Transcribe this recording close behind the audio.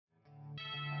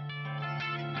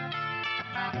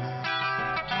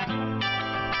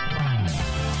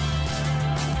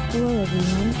Hello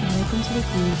everyone, and welcome to The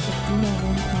Groove, a female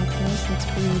run podcast that's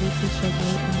created to shed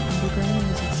light on the underground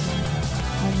music scene.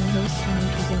 I'm your host,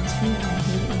 Annie Krasinski, and I'm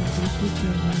here to introduce you to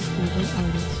my favorite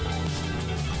artist.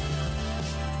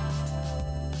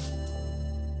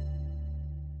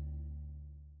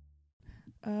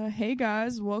 Hey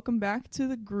guys, welcome back to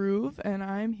The Groove, and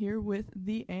I'm here with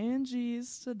the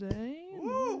Angies today.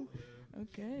 Woo!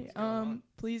 Okay,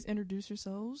 please introduce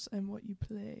yourselves and what you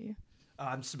play.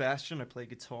 I'm Sebastian. I play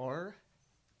guitar.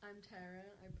 I'm Tara.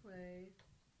 I play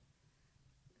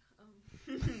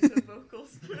the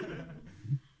vocals.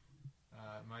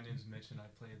 My name's Mitch, and I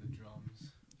play the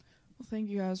drums. Well, thank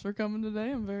you guys for coming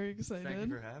today. I'm very excited. Thank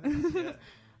you for having us. Yeah.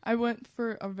 I went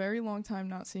for a very long time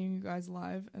not seeing you guys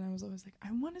live, and I was always like,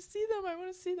 I want to see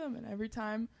them. And every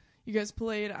time you guys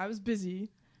played, I was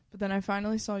busy. But then I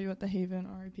finally saw you at the Haven,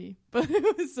 RIP. But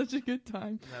it was such a good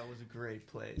time. That was a great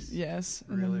place. Yes,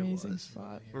 an Really amazing was.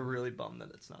 spot. We're really bummed that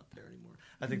it's not there anymore.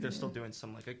 I think they're still doing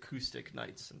some like acoustic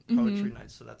nights and poetry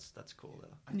nights, so that's cool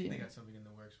though. I think Yeah. they got something in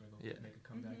the works where they'll make a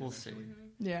comeback. We'll see.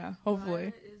 Yeah,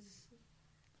 hopefully.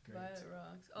 Violet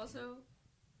rocks. Also,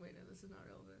 wait, no, this is not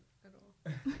relevant at all.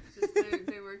 Just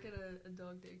they work at a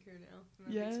dog daycare now.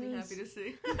 And that makes me happy to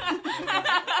see.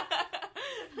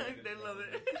 Like, they love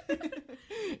it.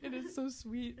 It is so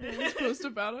sweet. When I post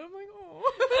about it, I'm like, oh,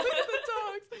 the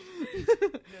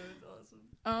dogs. No, it's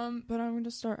awesome. But I'm going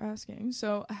to start asking.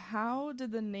 So, how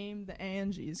did the name the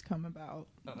Angies come about?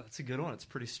 Oh, that's a good one. It's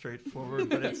pretty straightforward,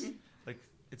 but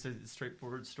it's a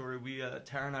straightforward story. We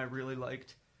Tara and I really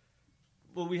liked.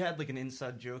 Well, we had like an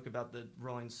inside joke about the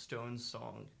Rolling Stones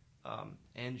song,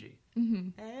 Angie.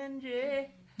 Angie.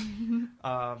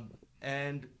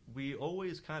 And we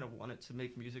always kind of wanted to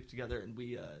make music together, and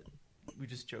we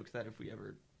just joked that if we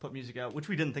ever put music out, which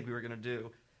we didn't think we were gonna do,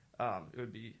 it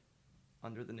would be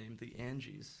under the name the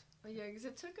Angies. Yeah, because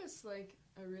it took us like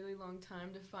a really long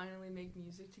time to finally make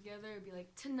music together. It'd be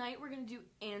like, tonight we're gonna do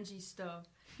Angie stuff,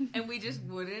 and we just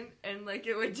wouldn't, and like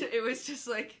it was just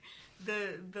like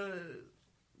the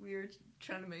we were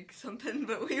trying to make something,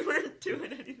 but we weren't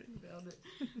doing anything about it.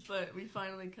 But we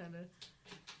finally kind of.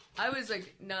 I was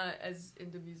like not as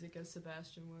into music as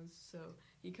Sebastian was, so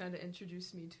he kind of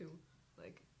introduced me to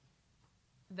like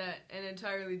an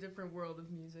entirely different world of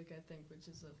music, I think, which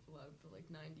is a lot of the like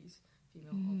 90s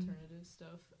female alternative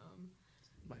stuff.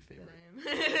 My favorite.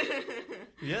 That I am.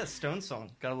 Yeah, Stones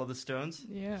song. Gotta love the Stones.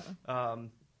 Yeah.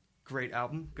 Great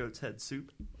album, Goat's Head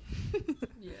Soup.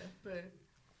 Yeah, but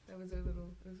that was our little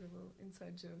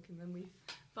inside joke, and then we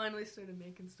finally started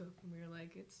making stuff, and we were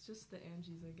like, it's just the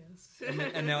Angies, I guess.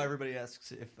 and now everybody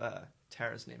asks if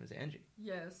Tara's name is Angie.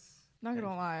 Yes. Not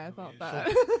gonna lie, I thought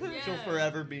that. She'll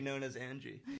forever be known as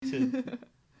Angie to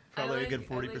probably a good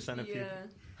 40% of people.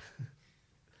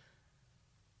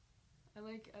 I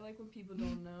like when people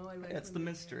don't know. I like That's the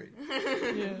mystery.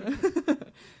 Yeah.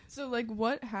 So, like,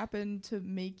 what happened to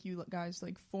make you guys,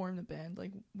 like, form the band?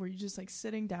 Like, were you just, like,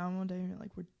 sitting down one day and you're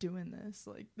like, we're doing this?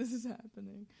 Like, this is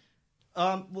happening.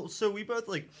 Well, so we both,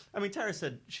 like, I mean, Tara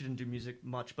said she didn't do music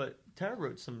much, but Tara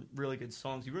wrote some really good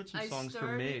songs. You wrote some songs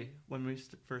for me when we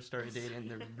first started dating.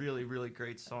 They're really, really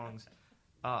great songs.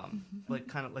 Like,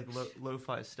 kind of like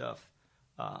lo-fi stuff.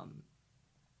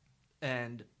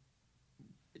 And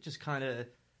it just kind of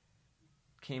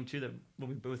came to them when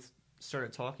we both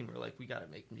started talking. We were like, we got to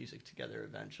make music together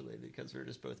eventually because we're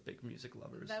just both big music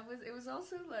lovers. It was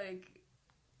also like.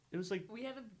 It was like we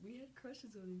had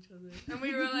crushes on each other, and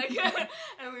we were like,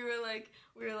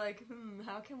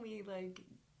 how can we like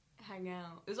hang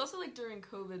out? It was also like during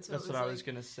COVID, so that's it was what like, I was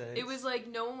gonna say. It was like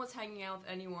no one was hanging out with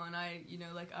anyone. I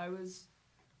was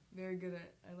very good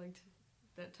at. I liked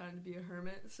that time to be a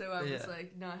hermit, so I was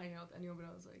like not hanging out with anyone, but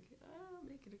I was like, I'll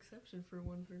make an exception for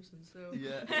one person. So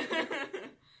yeah.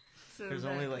 So there's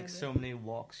only like so many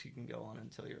walks you can go on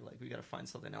until you're like, we got to find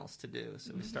something else to do.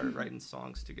 So we started writing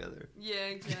songs together. Yeah,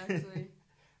 exactly.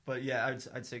 But yeah,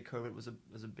 I'd say COVID was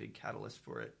a big catalyst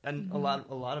for it, and a lot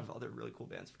of other really cool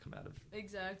bands have come out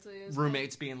of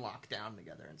roommates being locked down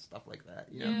together and stuff like that.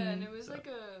 You know? Yeah, and it was like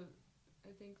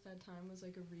I think that time was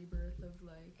like a rebirth of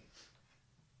like,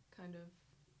 kind of,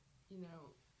 you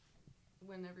know,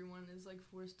 when everyone is like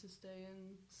forced to stay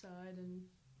inside and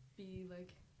be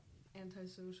like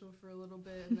antisocial for a little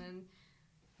bit, and then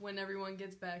when everyone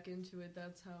gets back into it,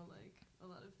 that's how like a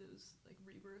lot of those like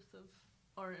rebirth of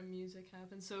art and music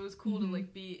happens. So it was cool to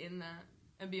like be in that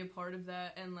and be a part of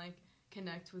that and like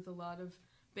connect with a lot of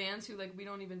bands who like we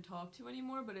don't even talk to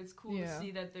anymore, but it's cool to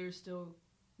see that they're still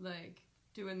like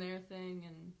doing their thing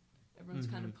and everyone's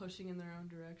kind of pushing in their own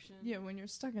direction. Yeah, when you're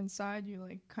stuck inside, you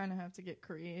like kind of have to get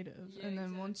creative, and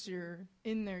then once you're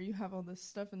in there, you have all this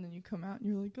stuff, and then you come out and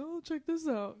you're like, oh, check this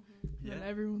out, and then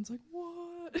everyone's like,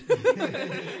 what?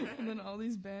 And then all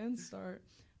these bands start.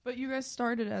 But you guys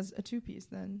started as a 2-piece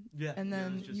then, and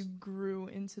then you grew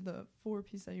into the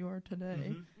 4-piece that you are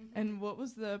today. And what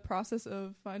was the process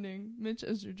of finding Mitch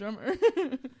as your drummer?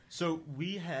 So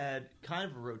we had kind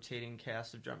of a rotating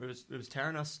cast of drummers. It was Tara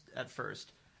and us at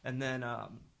first, and then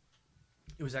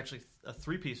it was actually a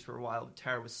 3-piece for a while.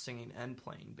 Tara was singing and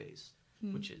playing bass,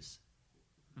 which is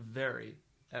very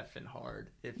effing hard.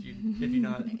 If you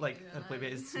not play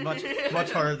bass, it's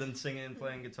much harder than singing and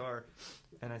playing guitar.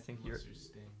 And I think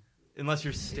unless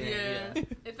you're Sting. Yeah.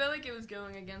 It felt like it was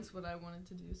going against what I wanted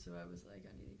to do, so I was like,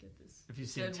 I need to get this. If you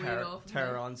see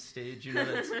Tara on stage, you know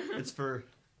it's for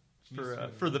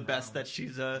the best that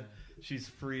she's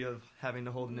free of having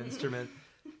to hold an instrument.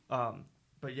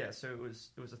 But yeah, so it was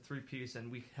a 3-piece,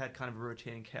 and we had kind of a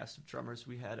rotating cast of drummers.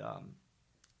 We had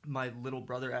my little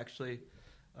brother actually,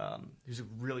 who's a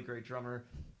really great drummer,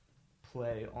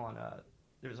 play on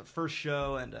there was a first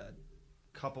show and a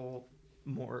couple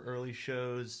more early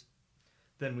shows.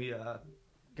 Then we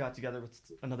got together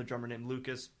with another drummer named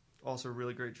Lucas, also a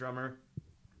really great drummer.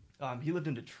 He lived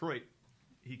in Detroit.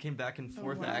 He came back and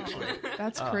forth, actually.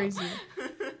 That's crazy.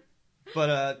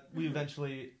 But we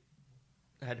eventually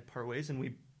had to part ways, and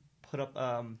we put up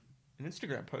an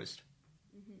Instagram post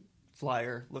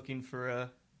flyer looking for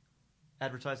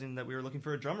advertising that we were looking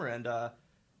for a drummer, and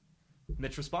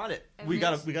Mitch responded. And we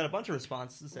got a bunch of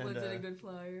responses. Was it a good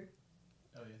flyer?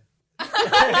 Oh yeah.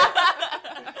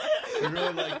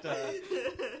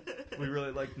 we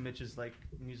really liked Mitch's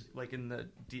music, in the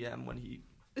DM when he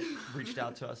reached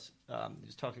out to us. He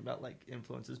was talking about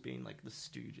influences being the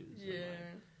Stooges. Yeah.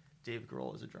 And, Dave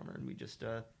Grohl as a drummer, and we just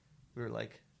we were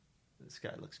like, this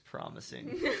guy looks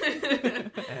promising.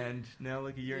 And now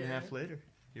a year and a half later,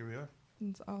 here we are.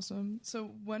 That's awesome.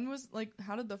 So when was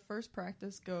how did the first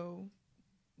practice go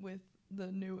with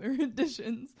the newer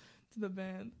additions to the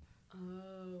band?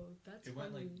 Oh, that's it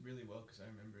funny. went really well because I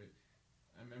remember it.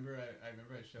 I remember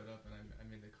I showed up and I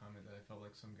made the comment that I felt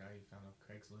like some guy you found off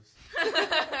Craigslist.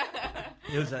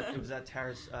 It was at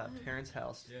Tara's parents'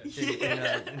 house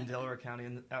in Delaware County,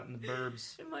 out in the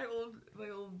burbs. In my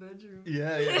old bedroom.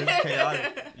 Yeah, it was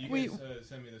chaotic. You guys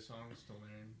sent me the songs to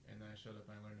learn, and then I showed up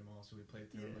and I learned them all. So we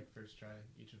played through them first try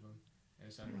each of them, and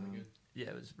it sounded really good. Yeah,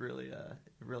 it was really it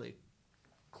really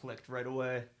clicked right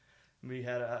away. We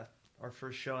had our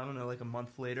first show, I don't know, a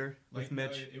month later with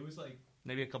Mitch. It was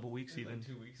maybe a couple weeks even.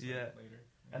 2 weeks later.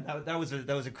 Yeah. And that was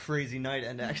a crazy night.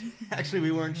 And actually,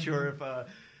 we weren't sure if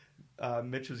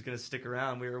Mitch was going to stick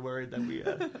around. We were worried that we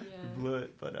blew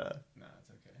it, but nah, it's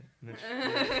okay. Mitch,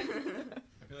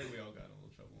 I feel like we all got in a little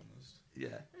trouble almost.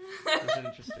 Yeah, it was an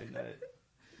interesting night.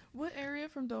 What area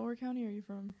from Delaware County are you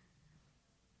from?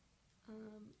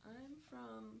 I'm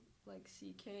from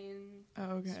CK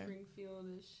and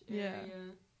Springfield-ish area.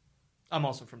 Yeah. I'm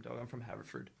also from Delaware. I'm from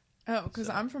Haverford. Oh, because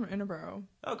I'm from Inneborough.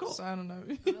 Oh, cool. So I don't know.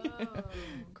 Oh.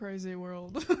 Crazy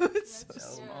world. It's so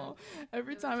small.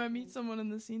 Every time I meet someone in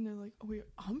the scene, they're like, oh, wait,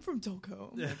 I'm from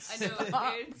Delco. Yes. I know.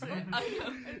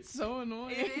 It's so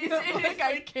annoying. It is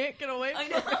I can't get away from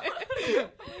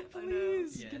it.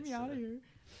 Please, Yeah, get me out of here.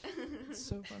 It's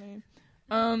so funny.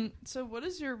 So what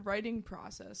is your writing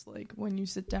process like when you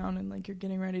sit down and you're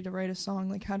getting ready to write a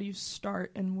song? How do you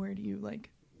start and where do you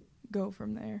go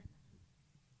from there?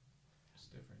 It's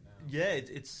different now. Yeah,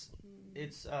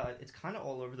 it's kind of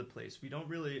all over the place. We don't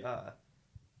really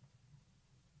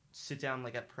sit down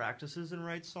at practices and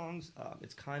write songs.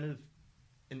 It's kind of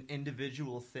an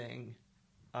individual thing,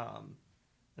 and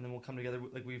then we'll come together.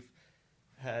 We've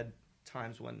had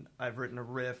times when I've written a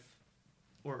riff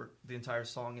or the entire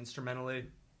song instrumentally,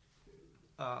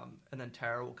 and then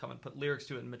Tara will come and put lyrics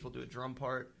to it, and Mitch will do a drum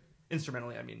part.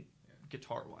 Instrumentally, I mean,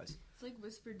 guitar-wise. It's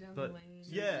whispered down the lane.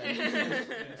 Yeah.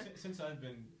 Since I've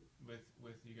been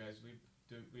with you guys,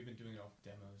 we've been doing it off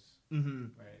demos,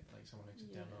 right? Someone makes a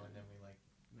demo and then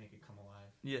we make it come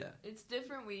alive. Yeah, it's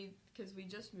different. Because we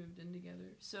just moved in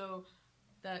together, so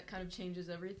that kind of changes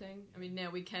everything. I mean, now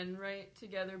we can write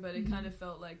together, but it kind of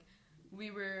felt like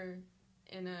we were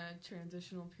in a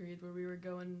transitional period where we were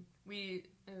going. It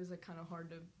was kind of hard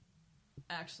to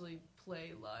actually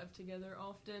play live together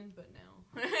often, but now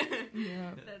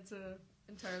that's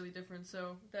entirely different.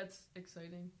 So that's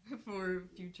exciting for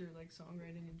future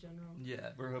songwriting in general.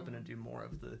 Yeah, we're hoping to do more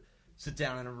of the sit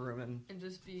down in a room and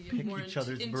just be pick more each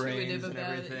other's brains and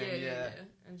everything. Yeah,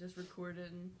 and just record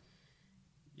it. And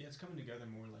yeah, it's coming together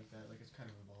more like that. It's kind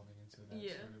of evolving into that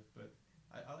sort of. But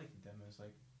I like the demos.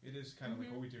 It is kind of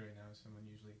what we do right now. Someone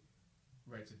usually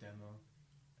writes a demo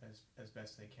as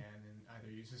best they can, and either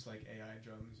uses like AI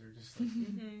drums or just like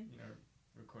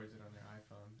records it on their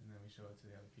iPhone, and then we show it to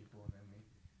the other people, and then we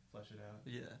flesh it out.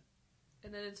 Yeah.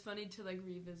 And then it's funny to like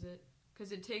revisit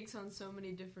because it takes on so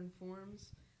many different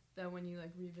forms that when you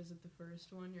like revisit the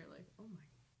first one, you're like, oh my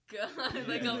god,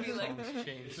 like I'll be like,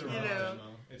 It's you know,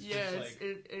 it's yeah, just like,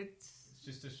 it's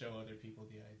just to show other people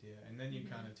the idea, and then you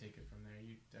kind of take it from there.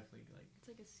 You definitely like it's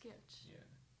like a sketch.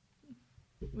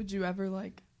 Yeah. Would you ever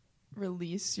like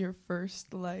release your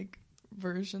first like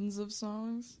versions of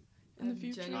songs in the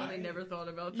future? I genuinely never thought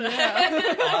about Yeah.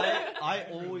 that. I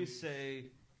always say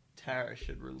Tara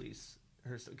should release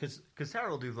her, because Tara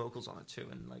will do vocals on it too,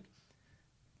 and like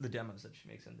the demos that she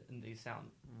makes, and they sound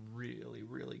really,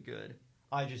 really good.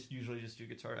 I usually just do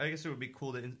guitar. I guess it would be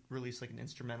cool to release like an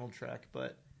instrumental track,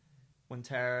 but when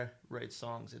Tara writes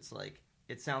songs, it's like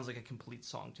it sounds like a complete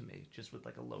song to me, just with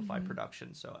like a lo-fi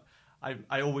production. So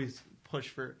I always push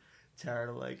for Tara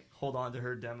to like hold on to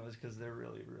her demos because they're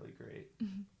really, really great.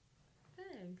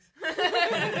 Thanks.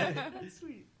 That's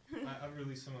sweet. I've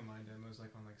released some of my demos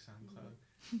like on like SoundCloud,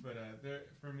 but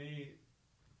for me,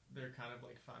 they're kind of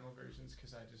like final versions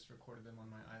because I just recorded them on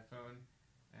my iPhone,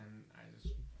 and I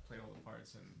just played all the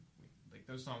parts, and like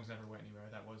those songs never went anywhere.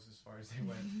 That was as far as they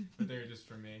went, but they're just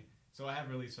for me. So I have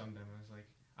released some demos. Like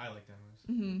I like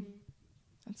demos.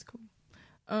 That's cool.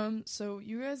 So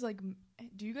you guys like,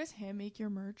 do you guys hand make your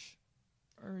merch?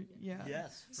 Or yeah.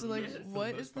 Yes. So like,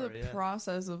 what is the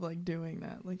process of like doing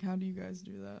that? Like, how do you guys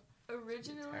do that?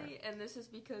 Originally, and this is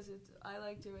because I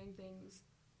like doing things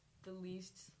the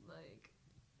least like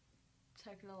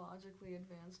technologically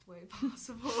advanced way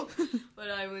possible.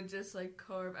 But I would just like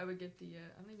carve. I would get the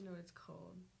I don't even know what it's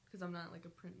called because I'm not like a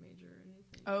print major or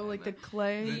anything. Oh, like the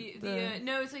clay.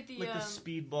 No, it's like the the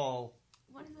speedball.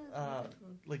 What is that?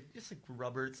 Like just like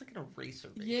rubber. It's like an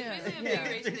eraser. Yeah,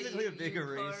 it's basically a big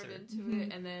eraser. Basically a big eraser. Carve into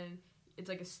it, and then it's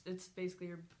like it's basically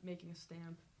you're making a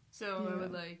stamp. So I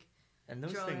would like. And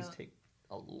those things take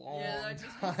a long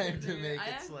time to make.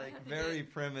 It's like very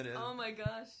primitive. Oh my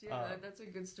gosh, yeah, that's a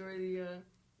good story.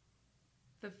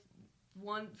 The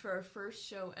one for our first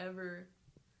show ever,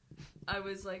 I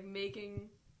was making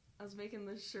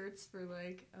the shirts for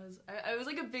like I was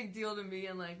like a big deal to me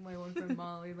and like my one friend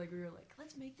Molly. Like we were like,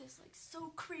 let's make this like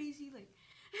so crazy. Like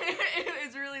it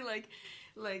was really like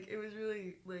it was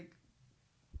really like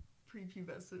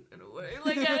prepubescent in a way,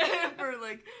 like for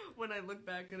like when I look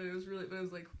back at it, it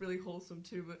was like really wholesome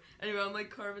too. But anyway, I'm like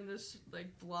carving this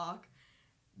like block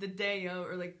the day of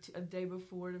or like a day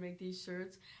before to make these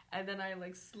shirts, and then I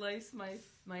like slice my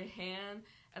hand,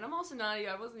 and I'm also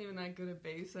I wasn't even that good at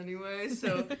bass anyway,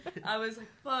 so I was like,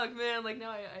 fuck man, like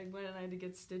now I went and I had to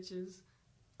get stitches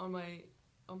on my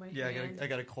hand. I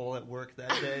got a call at work that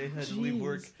day. I had to leave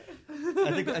work.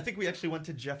 I think we actually went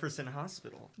to Jefferson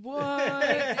Hospital. What? Oh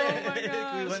my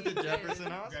god! We went to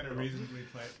Jefferson Hospital. Got a reasonably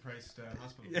priced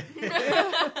hospital.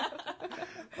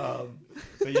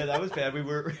 But yeah, that was bad. We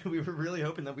were really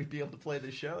hoping that we'd be able to play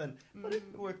the show, but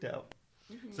it worked out.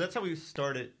 So that's how we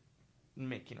started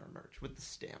making our merch with the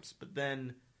stamps. But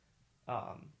then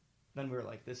we were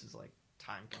like, this is like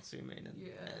time consuming and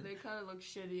they kind of look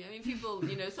shitty. I mean, people,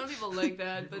 some people like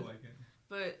that,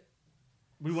 but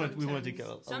we wanted to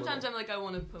go. Sometimes I'm like, I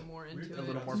want to put more into it, a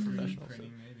little more professional.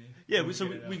 Printing, maybe. Yeah,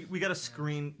 we got a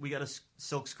screen. We got a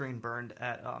silk screen burned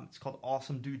at it's called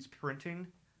Awesome Dudes Printing.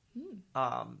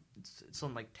 It's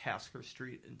on like Tasker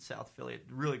Street in South Philly.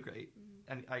 Really great,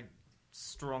 and I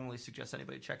strongly suggest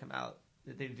anybody check them out.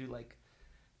 They do like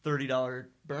 $30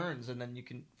 burns, and then you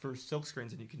can for silk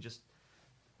screens, and you can just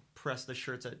press the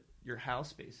shirts at your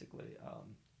house basically.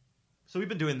 So we've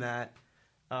been doing that.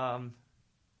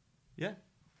 Yeah.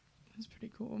 That's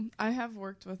pretty cool. I have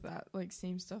worked with that, like,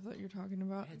 same stuff that you're talking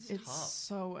about. It's tough.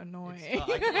 So annoying.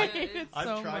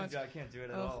 I've tried. I can't do it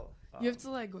at all. You have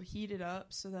to, like, heat it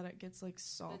up so that it gets, like,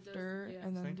 softer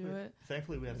and then do it.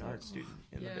 Thankfully, we have an art student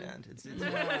in the band.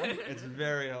 It's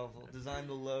very helpful. Design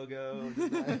the logo.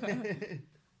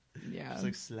 Yeah. It's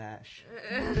like Slash.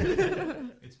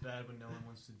 It's bad when no one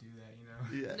wants to do that, you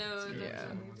know? Yeah. No, no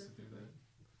one wants to do that.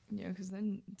 Yeah, because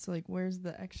then it's like, where's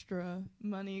the extra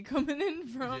money coming in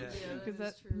from? Yeah, because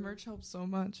that merch helps so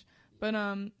much. But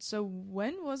so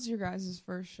when was your guys'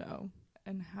 first show,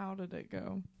 and how did it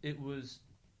go? It was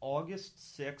August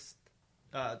 6th,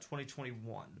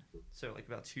 2021, so like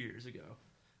about 2 years ago.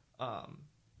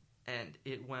 And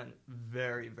it went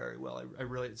very, very well. I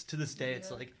really, to this day,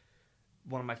 it's like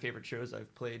one of my favorite shows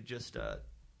I've played. Just,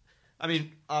 I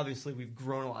mean, obviously we've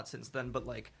grown a lot since then, but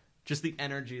like just the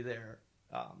energy there.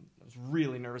 I was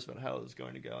really nervous about how it was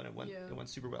going to go, and it went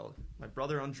super well. My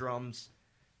brother on drums,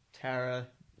 Tara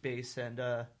bass, and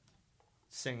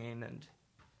singing and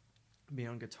me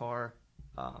on guitar.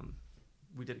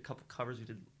 We did a couple covers. We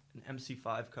did an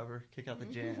MC5 cover, Kick Out the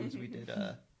Jams. We did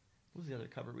what was the other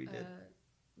cover we did?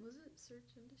 Was it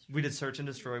Search and Destroy? We did Search and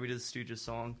Destroy. We did the Stooges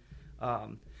song.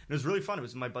 It was really fun. It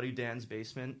was in my buddy Dan's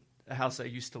basement, a house I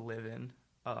used to live in,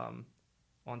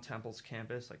 on Temple's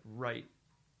campus, like right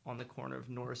on the corner of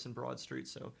Norris and Broad Street.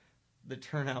 So the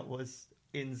turnout was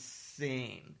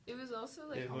insane. It was also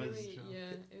like It was- really,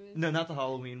 it was. No, not the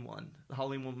Halloween one. The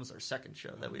Halloween one was our second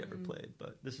show that we ever played,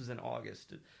 but this was in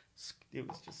August. It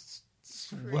was just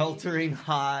sweltering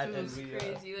hot. It was and we,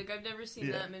 crazy. Like I've never seen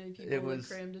yeah, that many people it was-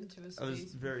 crammed into a space. I was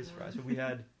very before. surprised. But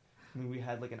we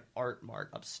had like an art mart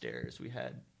upstairs. We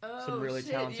had Oh, some really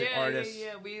shit. talented yeah, artists.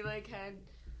 Yeah, we like had.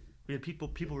 We had people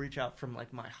reach out from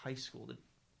like my high school to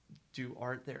do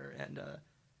art there, and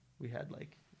we had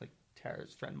like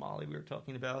Tara's friend Molly we were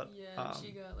talking about. Yeah, and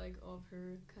she got like all of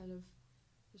her kind of.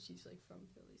 She's like from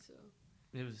Philly, so.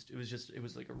 It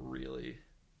was like a really,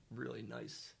 really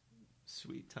nice,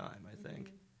 sweet time. I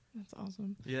think. That's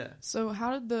awesome. Yeah. So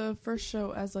how did the first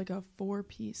show as like a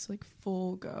 4-piece, like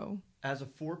full go? As a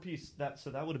 4-piece, that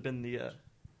would have been the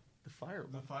fire.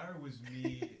 The fire was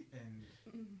me and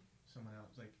someone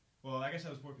else. Like, well, I guess I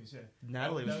was 4-piece. Yeah.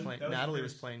 Natalie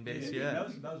was playing bass. Yeah.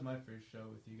 That was my first show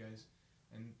with you guys,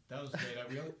 and that was great.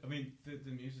 I mean,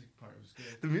 the music part was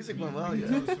good. The music went well. You Yeah.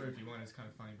 can tell the story if you want. It's kind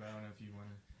of funny, but I don't know if you want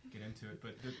to get into it.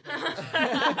 But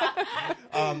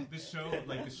the show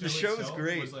was itself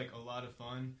great. was like a lot of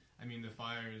fun. I mean, the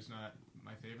fire is not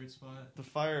my favorite spot. The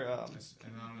fire. And I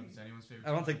don't know if it's anyone's favorite.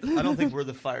 I don't think we're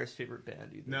the Fire's favorite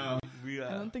band either. No. We.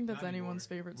 I don't think that's not anyone's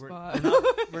anymore. favorite spot.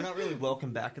 We're not really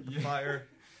welcome back at the Fire.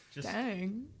 Just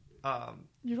Dang. um.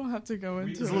 You don't have to go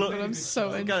into It's it, a little- but I'm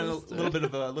so We got interested.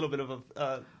 a little bit of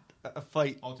a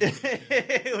fight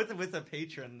Altercation. with a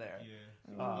patron there. Yeah.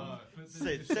 But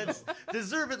the said show-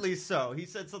 deservedly so. He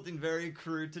said something very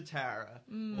crude to Tara.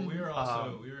 Well, we were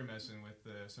also we were messing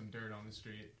with some dirt on the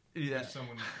street. Yeah. Which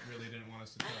someone really didn't want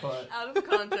us to touch. But Out of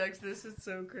context, this is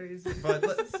so crazy. But-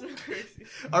 This is so crazy.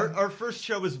 our first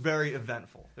show was very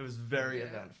eventful. It was very Yeah.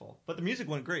 eventful. But the music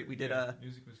went great. We did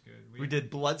music was good. we did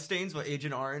Bloodstains by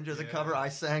Agent Orange as a Yeah. cover. I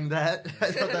sang that.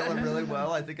 I thought that went really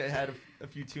well. I think I had a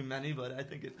few too many, but I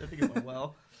think it went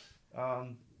well.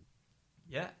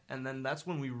 Yeah, and then that's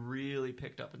when we really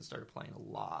picked up and started playing a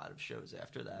lot of shows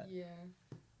after that. Yeah.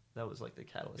 That was like the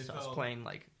catalyst. It I was felt- playing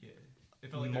like Yeah. It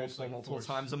felt like there was, multiple force-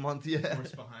 times a month. Yeah.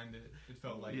 Force behind it. It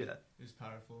felt like Yeah. it was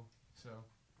powerful. So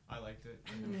I liked it.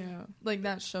 Yeah, like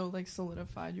that show like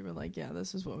solidified. You were like, yeah,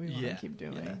 this is what we want to Yeah. keep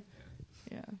doing.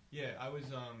 Yeah. Yeah, I was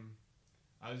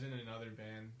in another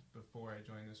band before I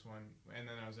joined this one, and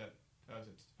then I was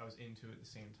into it at the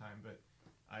same time. But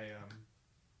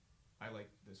I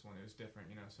liked this one. It was different,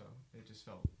 so it just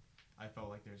I felt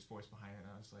like there was force behind it,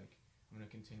 and I was like, I'm gonna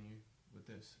continue with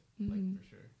this, for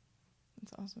sure.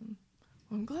 That's awesome.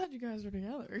 Well, I'm glad you guys are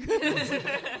together.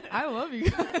 I love you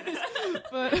guys.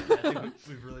 But I think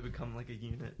we've really become like a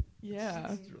unit.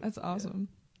 yeah, It's really- that's awesome.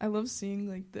 I love seeing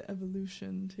like the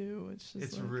evolution too. It's just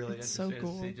It's like, really it's so interesting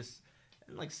cool. to see, just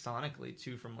and like sonically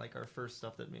too, from like our first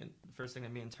stuff the first thing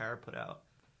that me and Tara put out.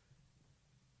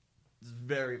 It's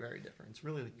very, very different. It's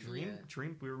really like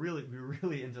dream. We were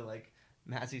really into like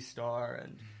Mazzy Star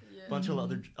and Yeah. a bunch of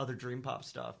other dream pop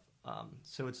stuff.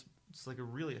 So it's like a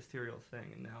really ethereal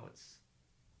thing, and now it's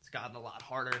gotten a lot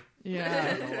harder.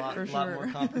 Yeah, a lot, for lot more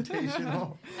sure.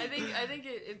 confrontational. I think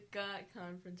it got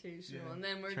confrontational, Yeah. and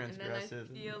then I Transgressive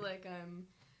feel and- like I'm,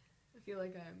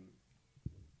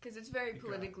 because it's very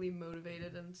politically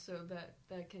motivated, and so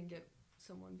that can get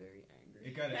someone very angry.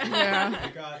 It got Yeah.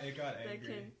 it got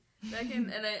angry. That can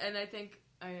and I think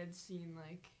I had seen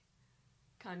like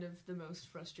kind of the most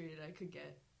frustrated I could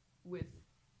get with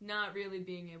not really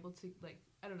being able to, like,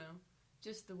 I don't know,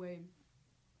 just the way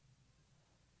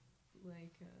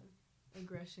like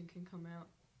aggression can come out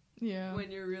Yeah. when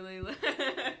you're really but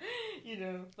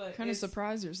Kind of it's-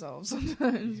 surprise yourself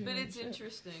sometimes. But you know, it's shit.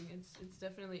 interesting. It's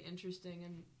definitely interesting,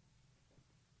 and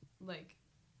like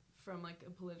from like a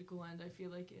political end, I feel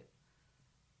like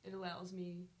it allows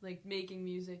me, like, making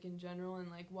music in general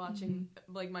and like watching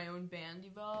like my own band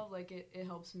evolve. Like it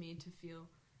helps me to feel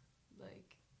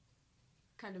like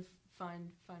kind of find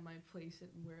my place at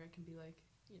where I can be like,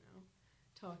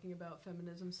 talking about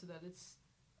feminism so that it's,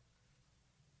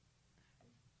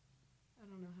 I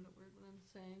don't know how to word what I'm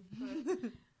saying,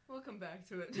 but we'll come back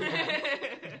to it.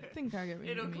 I think I get what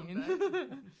It'll you come mean.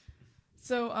 back.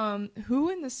 So, who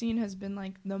in the scene has been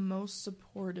like the most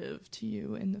supportive to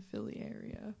you in the Philly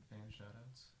area? Fan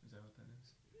shoutouts. Is that what that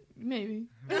is? Maybe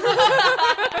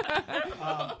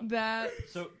that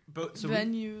So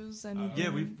venues and yeah,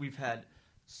 we've had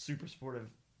super supportive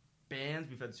bands.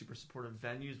 We've had super supportive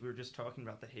venues. We were just talking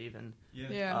about the Haven.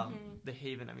 Yeah. The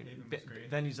Haven. I mean, Haven was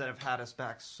great. venues that have had us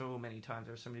back so many times.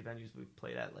 There's so many venues we've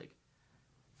played at, like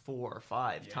 4 or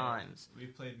 5 times.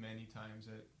 We've played many times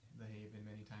at the Haven,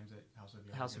 many times at House of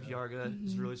Yarga. House of Yarga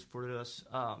has really supported us,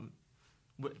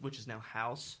 which is now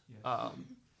House. Yes.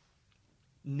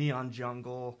 Neon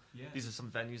Jungle. Yeah. These are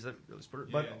some venues that really support.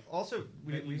 Yeah. But also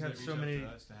we Venues have that so reach out many. to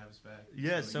us to have us back.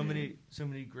 Yeah, So, so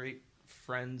many great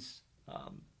friends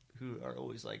who are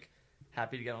always like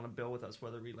happy to get on a bill with us,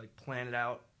 whether we like plan it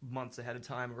out months ahead of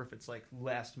time or if it's like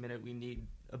last minute we need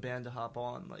a band to hop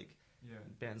on. Like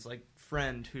bands like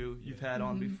Friend, who you've had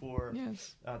on before.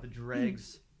 Yes. The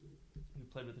Dregs, we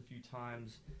played with a few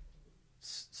times.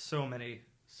 So many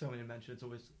mentions. It's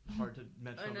always hard to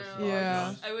mention on the spot.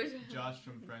 Yeah. I wish Josh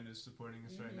from Friend is supporting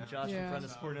us right now. Josh from Friend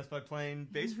is supporting us by playing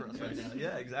bass for us right now.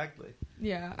 Yeah, exactly.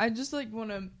 Yeah, I just like want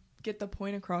to get the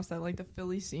point across that like the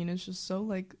Philly scene is just so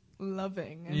like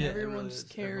loving and everyone really just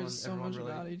is. cares so Everyone much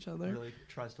really, about each other. Really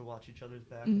tries to watch each other's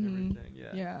back and everything.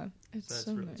 Yeah. Yeah, it's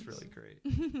so really, nice. it's really great.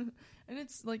 And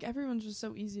it's like everyone's just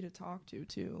so easy to talk to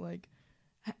too. Like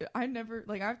I never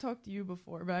like I've talked to you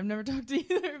before, but I've never talked to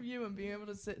either of you. And being able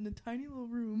to sit in a tiny little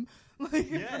room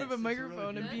like in front of a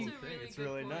microphone and being it's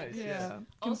really nice. Yeah.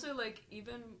 Also, like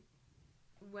even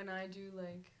when I do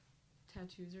like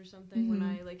tattoos or something, when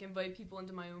I like invite people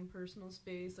into my own personal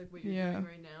space, like what you're doing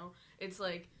right now, it's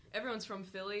like everyone's from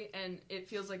Philly and it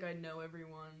feels like I know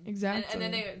everyone. Exactly. And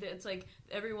then it's like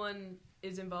everyone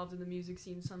is involved in the music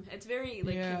scene somehow. It's very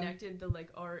like connected to like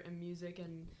art and music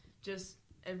and just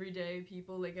everyday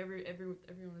people. Like everyone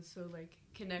is so like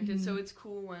connected. So it's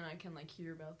cool when I can like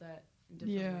hear about that in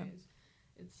different ways.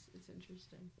 It's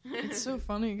interesting. It's so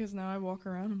funny because now I walk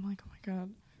around, I'm like, oh my god,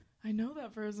 I know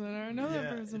that person, or I know that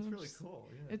person. It's really cool.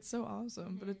 Yeah. It's so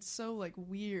awesome, but it's so like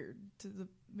weird to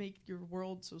make your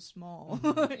world so small.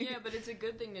 Yeah, but it's a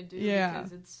good thing to do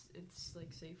because it's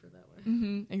like safer that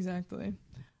way. Exactly.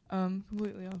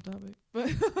 Completely off topic,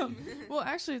 but well,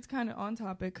 actually, it's kind of on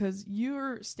topic because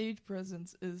your stage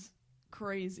presence is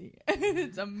crazy.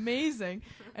 It's amazing,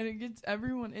 and it gets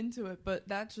everyone into it. But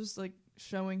that's just like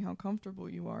showing how comfortable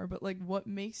you are. But like, what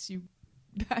makes you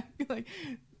that like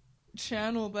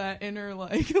channel that inner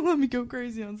like let me go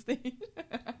crazy on stage?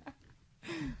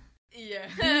 Yeah.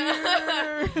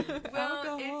 Well,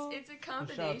 Alcohol. it's a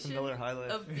combination Miller High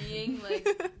Life. of being like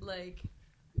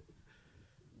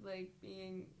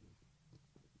being,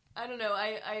 I don't know,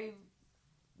 I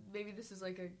maybe this is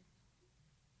like a,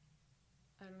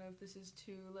 I don't know if this is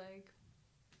too like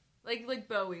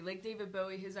Bowie, like David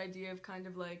Bowie, his idea of kind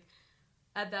of like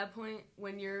at that point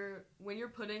when you're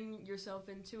putting yourself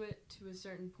into it to a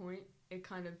certain point, it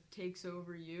kind of takes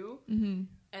over you,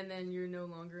 and then you're no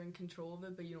longer in control of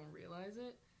it, but you don't realize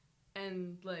it.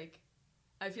 And like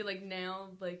I feel like now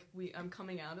like I'm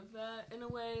coming out of that in a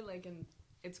way, like, and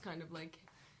it's kind of like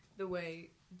the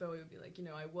way Bowie would be like, you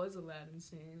know, I was Aladdin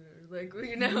scene, or like,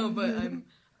 you know, but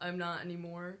I'm not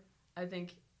anymore. I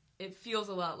think it feels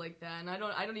a lot like that, and I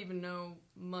don't even know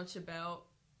much about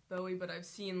Bowie, but I've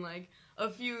seen like a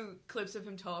few clips of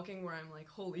him talking where I'm like,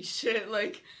 holy shit,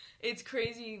 like it's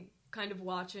crazy kind of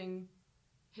watching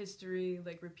history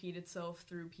like repeat itself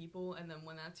through people, and then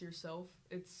when that's yourself,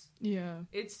 it's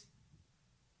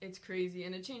crazy,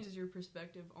 and it changes your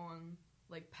perspective on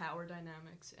like power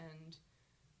dynamics and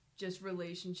just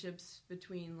relationships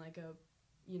between like a,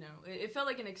 you know, it felt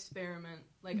like an experiment,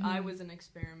 like I was an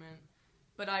experiment,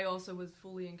 but I also was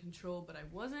fully in control, but I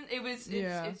wasn't.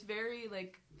 It's very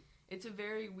like, it's a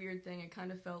very weird thing. It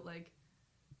kind of felt like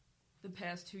the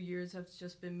past 2 years have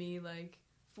just been me like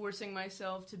forcing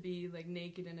myself to be like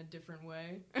naked in a different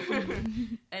way.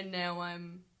 And now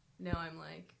I'm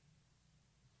like,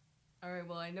 all right,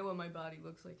 well, I know what my body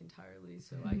looks like entirely,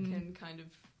 so I can kind of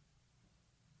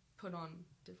put on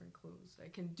different clothes. I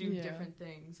can do different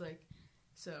things, like,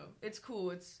 so it's cool.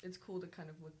 It's cool to kind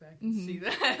of look back and see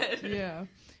that. Yeah,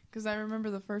 because I remember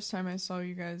the first time I saw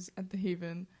you guys at the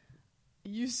Haven,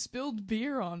 you spilled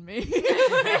beer on me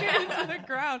into the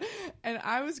ground, and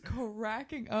I was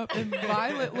cracking up, and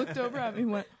Violet looked over at me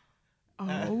and went,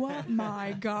 oh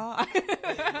my god.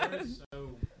 It was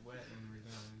so wet when we were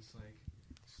done. It's like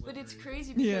slippery. But it's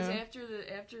crazy because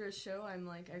after a show, I'm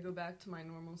like, I go back to my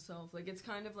normal self. Like, it's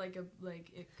kind of like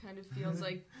it kind of feels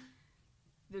like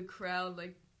the crowd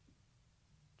like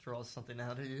draws something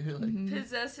out of you, like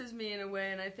possesses me in a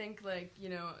way, and I think like, you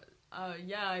know,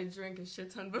 I drink a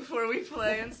shit ton before we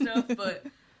play and stuff, but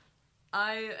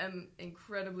I am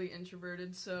incredibly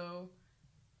introverted, so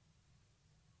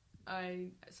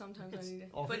sometimes I need to.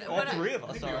 All three of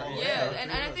us are. Yeah,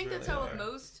 and I think that's how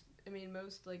most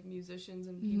like musicians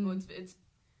and people,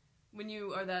 when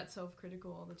you are that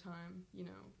self-critical all the time, you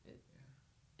know,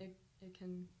 it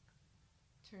can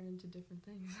turn into different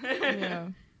things. Yeah.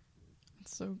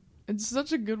 It's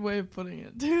such a good way of putting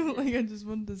it, too. Like, I just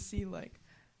wanted to see, like,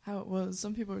 how it was.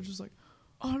 Some people are just like,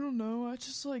 I don't know, I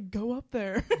just, like, go up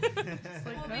there. It's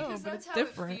like, well, no, because but that's it's how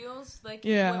different. it feels. Like,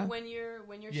 Yeah. when you're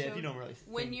Yeah, so, if you don't really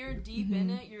when think you're deep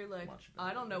in it, you're like, much I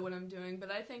about don't it. know what I'm doing.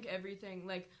 But I think everything,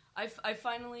 like, I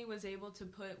finally was able to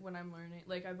put what I'm learning.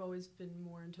 Like, I've always been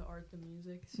more into art than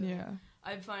music. So Yeah.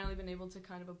 I've finally been able to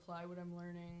kind of apply what I'm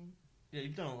learning. Yeah,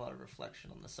 you've done a lot of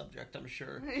reflection on the subject, I'm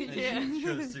sure. Yeah. It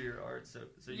shows through your art, so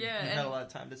you Yeah, had a and- lot of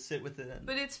time to sit with it.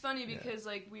 But it's funny Yeah. because,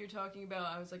 like, we were talking about,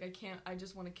 I was like, I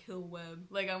just want to kill Webb.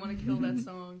 Like, I want to kill that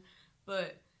song.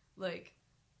 But, like,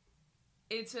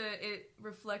 it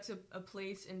reflects a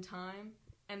place in time,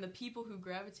 and the people who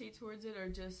gravitate towards it are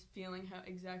just feeling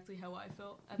exactly how I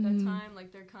felt at that time.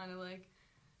 Like, they're kind of, like,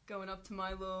 going up to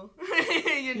my little,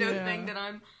 thing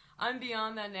that I'm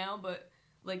beyond that now, but,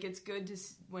 like, it's good to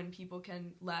when people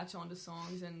can latch onto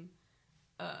songs and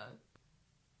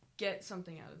get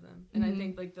something out of them. And I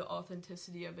think, like, the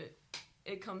authenticity of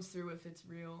it comes through if it's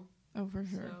real. Oh, for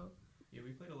sure. So, Yeah,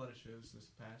 we played a lot of shows this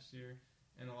past year,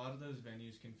 and a lot of those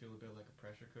venues can feel a bit like a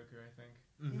pressure cooker, I think.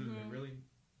 Mm-hmm. They're really,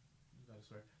 I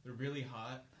swear, they're really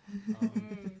hot,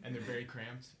 and they're very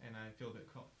cramped, and I feel a bit,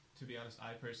 to be honest,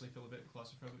 I personally feel a bit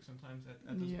claustrophobic sometimes at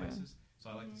those Yeah. places, so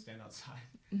I like to stand outside.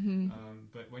 Mm-hmm.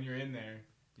 But when you're in there,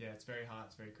 yeah, it's very hot,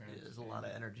 it's very cramped. Yeah, there's a lot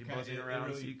of energy Kinda- buzzing it around,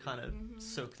 really- so you kind of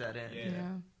soak that in.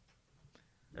 Yeah.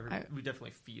 Yeah. We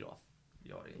definitely feed off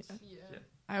the audience. yeah.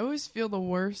 I always feel the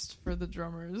worst for the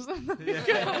drummers. I'm not Yeah.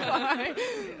 gonna lie.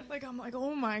 Like, I'm like,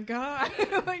 oh my god.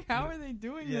 Like, how are they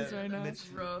doing this right now? and It's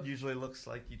rough. usually looks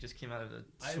like you just came out of a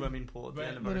I- swimming pool at the Right,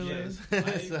 end of our literally.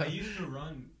 shows. So- I used to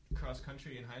run cross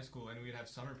country in high school, and we'd have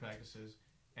summer practices,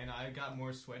 and I got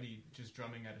more sweaty just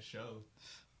drumming at a show,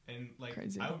 and like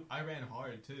Crazy. I ran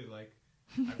hard too, like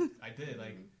I did,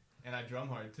 like, and I drum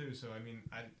hard too. So I mean,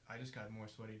 I just got more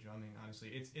sweaty drumming. Honestly,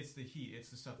 it's the heat, it's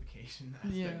the suffocation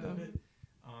aspect Yeah. of it.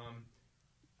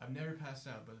 I've never passed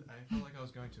out, but I felt like I was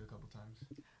going to a couple times.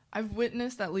 I've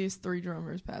witnessed at least 3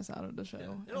 drummers pass out at the show.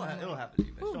 Yeah, it'll happen to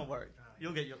you, Mitch. Don't worry.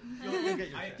 You'll get your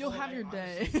chance. You'll have your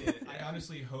day. I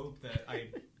honestly hope that I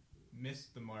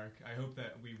missed the mark. I hope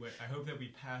that we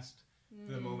passed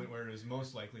the moment where it was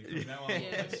most likely. From now on,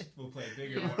 Yeah. we'll play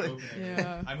bigger, more open.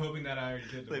 Yeah. I'm hoping that I already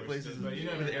did the Play worst, places but you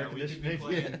never with air know. We could be conditioning.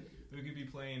 playing. We could be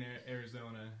playing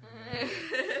Arizona.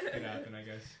 Could happen, I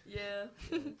guess. Yeah.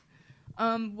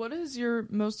 What has your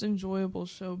most enjoyable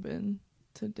show been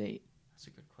to date? That's a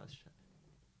good question.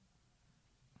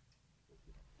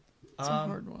 It's a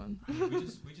hard one.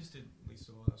 we just did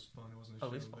Lisa. That was fun. It wasn't a Oh,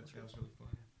 show, Lisa but was that was really fun.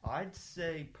 I'd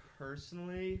say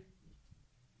personally,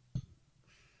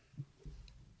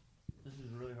 this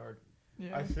is really hard.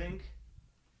 Yeah. I think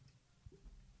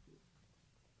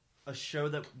a show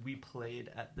that we played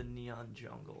at the Neon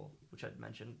Jungle, which I'd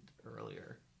mentioned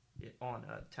earlier, on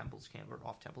Temple's campus or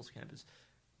off Temple's campus,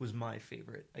 was my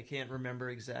favorite. I can't remember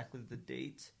exactly the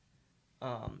date,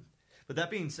 but that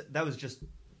being said, that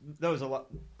was a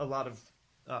lot of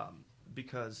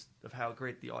because of how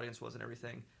great the audience was and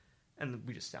everything, and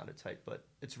we just sounded tight. But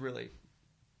it's really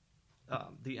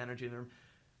the energy in the room.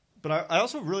 But I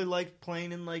also really liked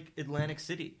playing in like Atlantic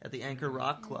City at the Anchor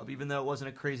Rock Club, even though it wasn't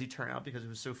a crazy turnout because it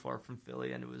was so far from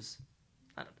Philly and it was,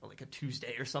 I don't know, like a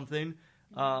Tuesday or something.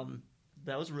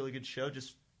 That was a really good show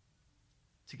just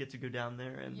to get to go down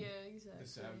there and Yeah, exactly. The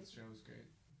Sabbath show was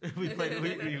great. we played.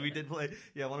 We did play.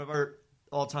 Yeah, one of our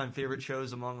all-time favorite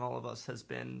shows among all of us has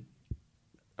been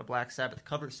a Black Sabbath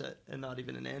cover set and not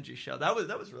even an Angie show. That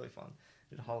was really fun.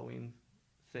 Did a Halloween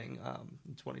thing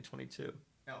in 2022.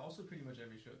 Yeah, also pretty much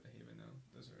every show at the Haven though.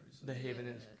 Those are already The Haven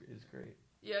Yeah. is great.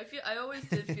 Yeah, I always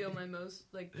did feel the most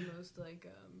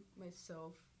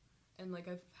myself, and like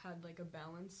I've had like a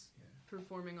balance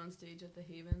performing on stage at the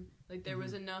Haven. Like there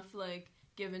was enough like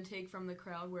give and take from the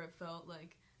crowd where it felt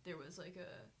like there was like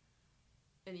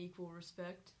an equal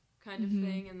respect kind of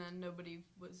thing, and then nobody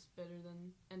was better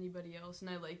than anybody else, and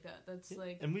I like that. That's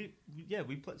like, And we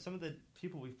played some of the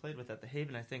people we've played with at the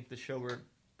Haven. I think the show we're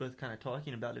both kind of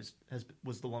talking about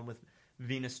was the one with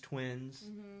Venus Twins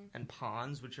and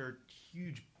Pons, which are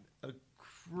huge,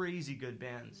 crazy good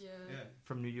bands yeah.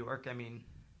 from New York. I mean,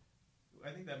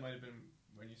 I think that might have been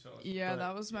when you saw us. Yeah, But-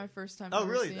 that was my first time. Oh,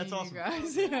 ever really? seeing That's you awesome.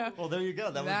 guys. Yeah. well, there you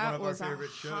go. That was one of our favorite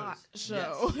a shows. hot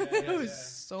show. Yes. Yeah, it was yeah.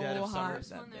 so Dead of hot Summer. First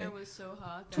that one day. there was so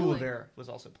hot. that, Tool like, Bear was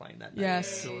also playing that night.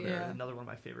 Yes, Tool Bear, yeah. another one of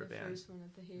my favorite The bands. first one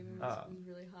at the Haven was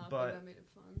really hot, but- but that made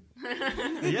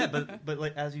it fun. Yeah, but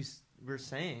like as you we're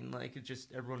saying, like, it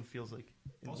just everyone feels like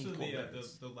an Also, equal.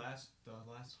 the last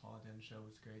Holiday show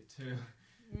was great too.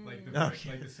 Like the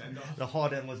like the send off. The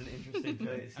hot end was an interesting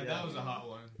place. And that was a hot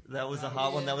one. That was a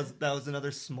hot one. That was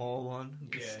another small one.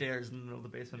 The Yeah. stairs in the middle of the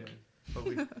basement. Yeah. But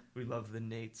we love the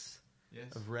Nates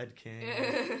Yes. of Red King.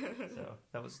 So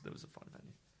that was a fun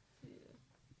venue.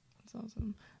 That's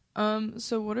awesome.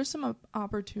 So what are some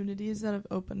opportunities that have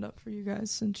opened up for you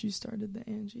guys since you started the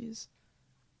Angies?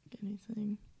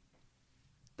 Anything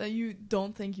that you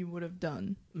don't think you would have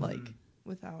done, like,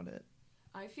 without it?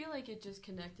 I feel like it just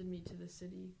connected me to the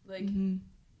city. Like,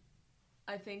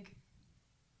 I think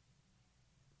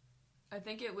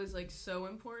it was, like, so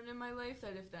important in my life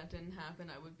that if that didn't happen,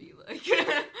 I would be like,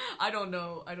 I don't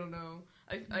know.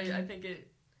 I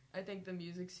think the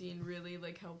music scene really,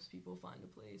 like, helps people find a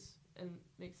place and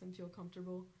makes them feel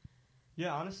comfortable.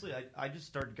 Yeah, honestly, I just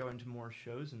started going to more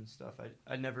shows and stuff.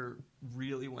 I never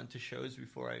really went to shows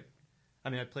before. I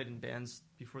mean, I played in bands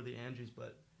before the Angies,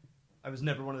 but I was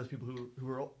never one of those people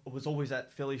who was always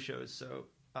at Philly shows. So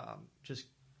just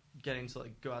getting to,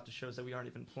 like, go out to shows that we aren't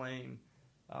even playing,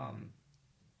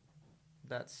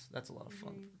 that's a lot of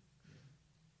fun.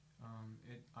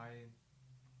 I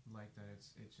like that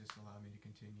it's just allowed me to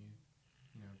continue,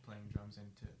 playing drums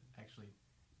and to actually,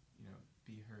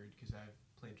 be heard, because I've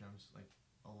played drums like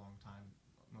a long time,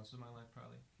 most of my life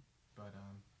probably, but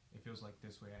it feels like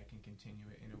this way I can continue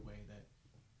it in a way that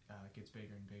gets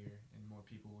bigger and bigger, and more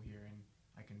people will hear, and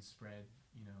I can spread,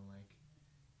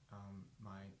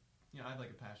 I have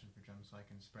like a passion for drums, so I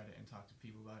can spread it and talk to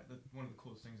people about it. One of the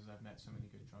coolest things is I've met so many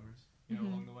good drummers,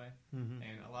 along the way,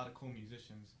 and a lot of cool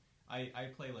musicians.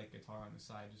 I play like guitar on the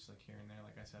side, just like here and there.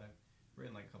 Like I said, I've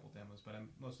written like a couple demos, but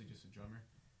I'm mostly just a drummer.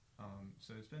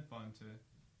 So it's been fun to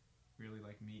really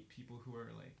like meet people who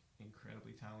are like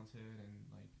incredibly talented and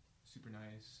like super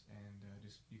nice, and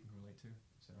just you can relate to.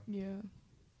 So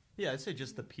yeah, I'd say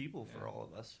just the people for all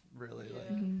of us, really,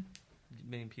 like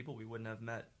many people we wouldn't have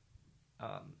met.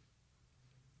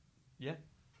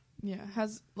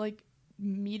 Has, like,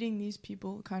 meeting these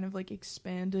people kind of, like,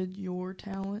 expanded your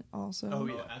talent also? Oh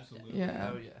yeah, absolutely.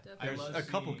 Yeah. Oh yeah. There's a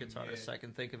couple guitarists I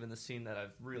can think of in the scene that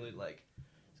I've really like.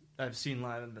 I've seen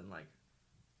live and been like,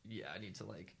 yeah, I need to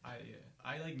like. I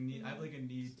have like a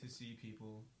need to see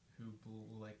people who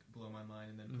will like blow my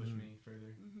mind and then push me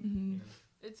further.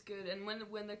 It's good, and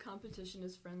when the competition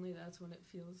is friendly, that's when it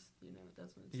feels,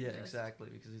 that's when it's Yeah, the best. exactly,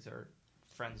 because these are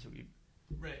friends who we.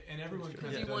 Right, and everyone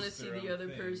because you want to see the other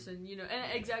person,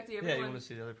 and exactly everyone. Yeah, you want to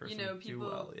see the other person. People. Do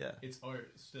well, yeah. It's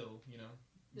art still,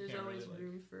 There's always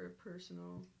room for a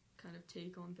personal kind of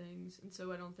take on things, and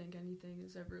so I don't think anything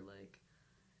is ever like,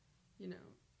 I don't know.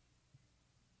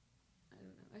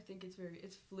 I think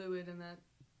it's fluid, and that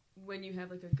when you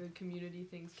have like a good community,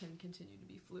 things can continue to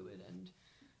be fluid, and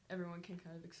everyone can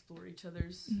kind of explore each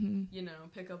other's,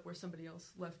 pick up where somebody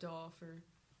else left off, or,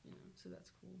 so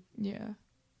that's cool. Yeah.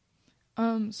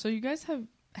 So you guys have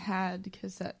had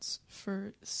cassettes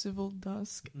for Civil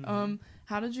Dusk.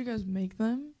 How did you guys make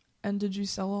them, and did you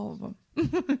sell all of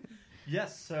them?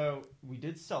 Yes, so we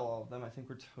did sell all of them. I think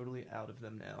we're totally out of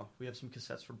them now. We have some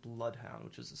cassettes for Bloodhound,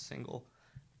 which is a single,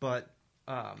 but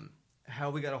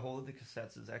how we got a hold of the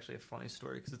cassettes is actually a funny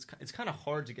story, because it's kind of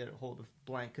hard to get a hold of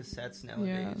blank cassettes nowadays.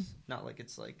 Yeah. Not like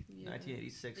it's like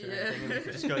 1986 or anything, and you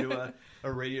could just go to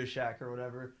a Radio Shack or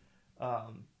whatever.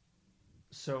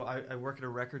 So I work at a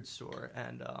record store,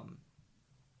 and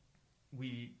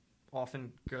we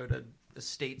often go to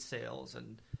estate sales,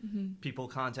 and people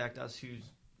contact us whose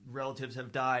relatives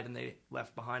have died and they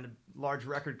left behind a large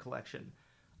record collection.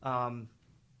 And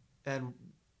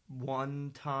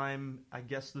one time, I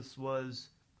guess this was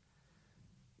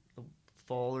the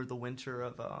fall or the winter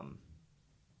of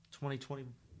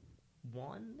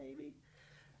 2021, maybe?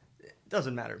 It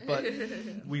doesn't matter, but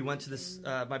we went to this,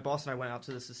 my boss and I went out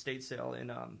to this estate sale in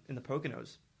the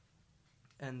Poconos,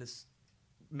 and this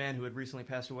man who had recently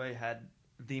passed away had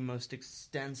the most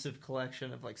extensive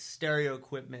collection of like stereo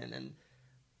equipment, and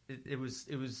it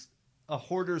was a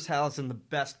hoarder's house in the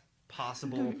best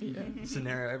possible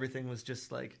scenario. Everything was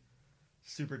just like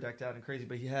super decked out and crazy,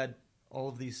 but he had all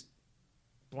of these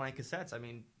blank cassettes. I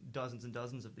mean, dozens and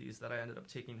dozens of these that I ended up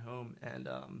taking home, and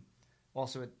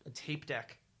also a tape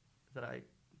deck that I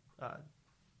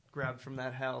grabbed from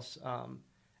that house,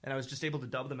 and I was just able to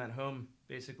dub them at home,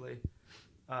 basically.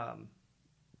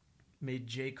 Made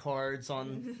J cards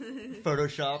on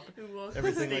Photoshop,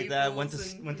 everything like that. Went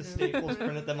to Staples,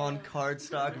 printed them on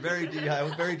cardstock. Very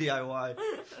DIY,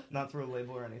 not through a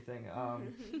label or anything.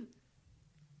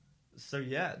 So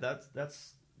yeah,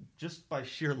 that's just by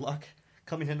sheer luck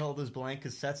coming into all those blank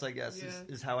cassettes, I guess,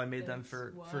 is how I made them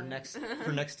for next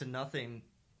to nothing.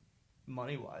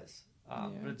 money wise.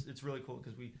 But it's really cool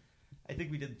because I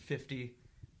think we did 50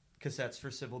 cassettes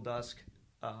for Civil Dusk.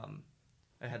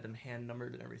 I had them hand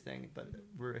numbered and everything, but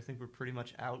I think we're pretty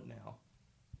much out now.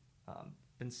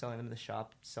 Been selling them in the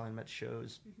shop, selling them at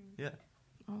shows. Yeah.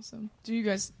 Awesome. Do you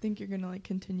guys think you're gonna like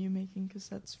continue making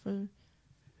cassettes for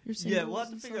your singles? Yeah, we'll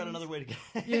have to figure out another way to get,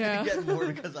 Yeah. to get more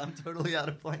because I'm totally out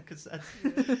of blank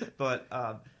cassettes. But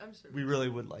I'm sure we really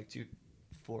would like to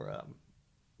for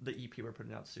the EP we're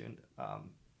putting out soon.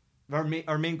 Our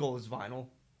main goal is vinyl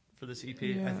for this EP.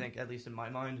 I think, at least in my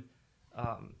mind.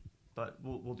 But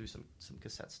we'll do some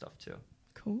cassette stuff too.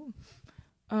 Cool.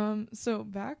 So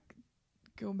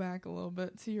go back a little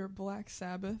bit to your Black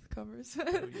Sabbath covers.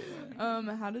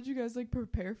 How did you guys like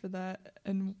prepare for that,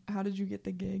 and how did you get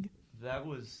the gig? That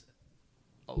was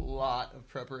a lot of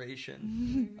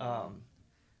preparation. I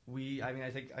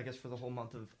guess for the whole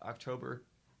month of October,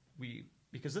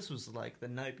 because this was like the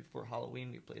night before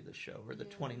Halloween we played this show, or the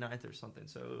 29th or something.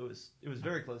 So it was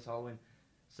very close to Halloween.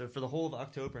 So for the whole of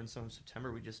October and some of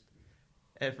September,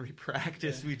 every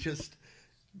practice we just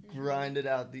grinded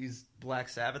out these Black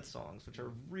Sabbath songs, which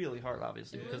are really hard,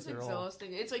 obviously, because they're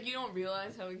exhausting. It's like you don't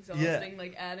realize how exhausting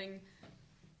like adding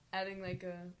like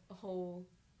a whole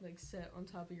like set on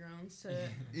top of your own set.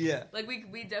 Yeah. Like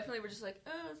we definitely were just like,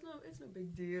 oh, it's no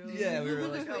big deal. Yeah, we were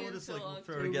like, we'll just like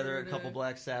throw together a couple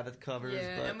Black Sabbath covers.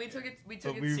 Yeah, but, and we took it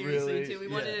seriously too. We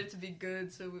wanted it to be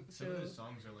good, so some of the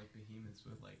songs are like behemoths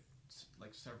with like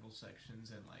several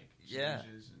sections and like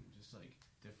changes and just like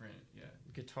different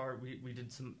guitar. We did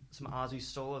some Ozzy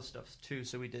solo stuff too.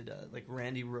 So we did like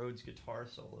Randy Rhoads guitar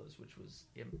solos, which was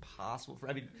impossible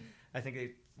I think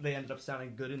they ended up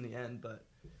sounding good in the end, but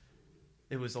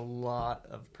it was a lot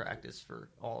of practice for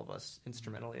all of us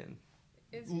instrumentally and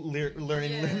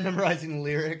learning memorizing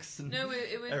lyrics and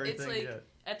everything. It's like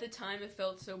at the time it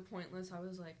felt so pointless. I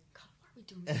was like, God, what are we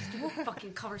doing? Just do a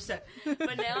fucking cover set.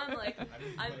 But now I'm like,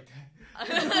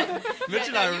 Mitch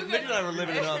and I were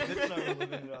living it up.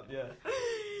 Yeah.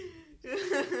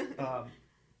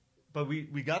 But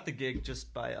we got the gig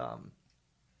just by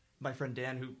my friend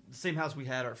Dan, who the same house we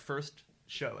had our first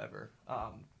show ever.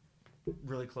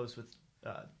 Really close with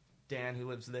Dan, who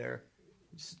lives there.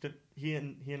 He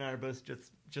and I are both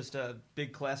just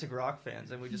big classic rock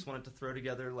fans, and we just wanted to throw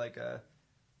together like a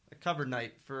cover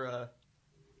night for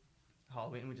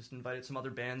Halloween. We just invited some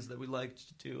other bands that we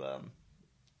liked to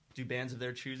do bands of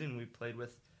their choosing. We played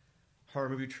with Horror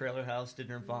Movie Trailer House, did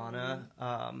Nirvana,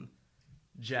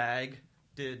 Jag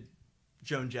did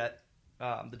Joan Jett,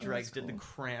 the Dregs did the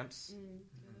Cramps.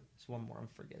 There's one more I'm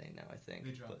forgetting now, I think.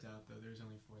 They dropped out though. There's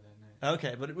only 4 that night.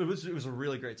 Okay, but it was a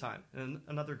really great time and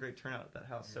another great turnout at that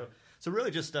house. Yeah. So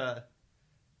really just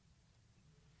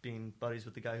being buddies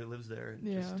with the guy who lives there.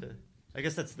 And I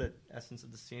guess that's the essence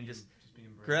of the scene. Just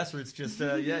being grassroots. Just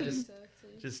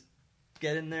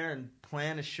get in there and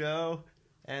plan a show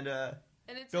and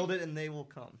build it, and they will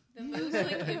come. The most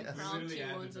like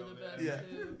impromptu ones are the best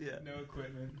too. Yeah. No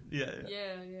equipment. Yeah.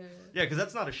 Because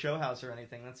that's not a show house or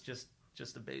anything. That's just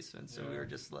a basement. So we were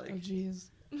just like, oh jeez.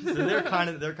 So they're kind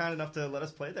enough to let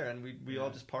us play there, and we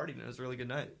all just partied, and it was a really good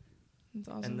night. That's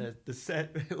awesome. And the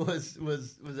set was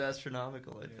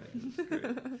astronomical, I think. It was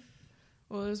great.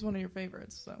 Well, it was one of your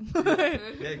favorites, so.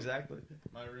 Yeah, exactly.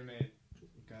 My roommate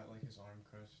got like his arm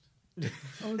crushed.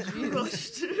 Oh jeez.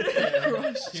 Crushed.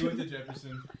 He went to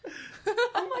Jefferson.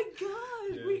 Oh my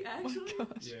god! Yeah. We actually. Oh my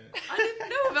gosh. Yeah. I didn't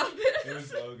know about this. It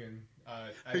was Logan.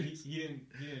 He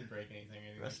didn't break anything.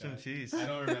 Rest in peace. I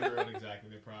don't remember what exactly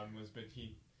the problem was, but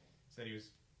he said he was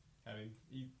having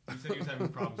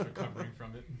problems recovering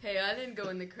from it. Hey, I didn't go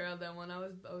in the crowd that one. I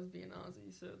was being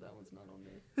Ozzy, so that one's not on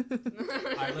me.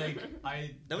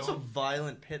 That was a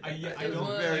violent pit. It was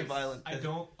a very violent pit.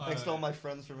 Thanks to all my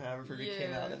friends from Haverford who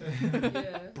came out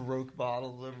and broke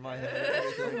bottles over my head.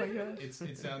 Oh my gosh. It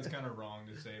sounds kind of wrong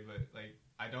to say, but like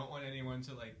I don't want anyone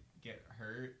to like get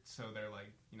hurt, so they're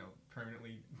like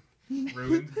permanently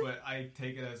ruined. But I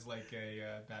take it as like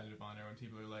a badge of honor when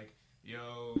people are like,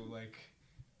 "Yo, like."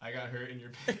 I got hurt in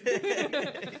your pit.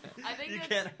 I think you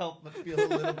can't help but feel a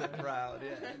little bit proud,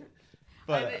 yeah.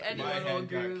 But anyone will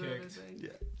agree with everything.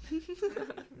 Yeah.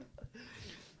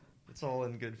 It's all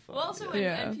in good fun. Well, also,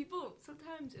 and people,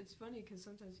 sometimes it's funny because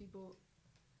sometimes people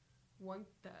want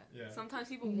that. Yeah. Sometimes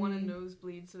people want a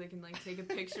nosebleed so they can like take a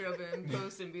picture of it and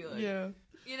post and be like, like.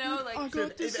 I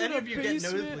got this if any of you get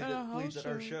nosebleeds at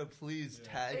our show, please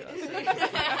tag us,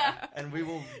 and we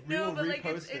will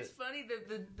repost it. It's funny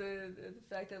the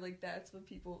fact that like that's what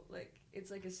people like. It's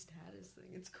like a status thing.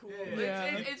 It's cool.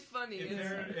 Yeah. It's funny.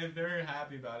 If they're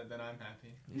happy about it, then I'm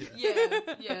happy.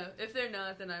 Yeah. If they're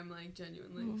not, then I'm like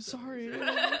genuinely sorry.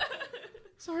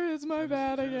 Sorry, it's my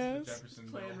bad, I guess.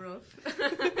 Playing rough.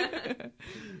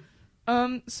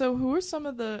 So who are some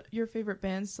of your favorite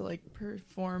bands to like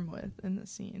perform with in the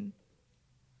scene?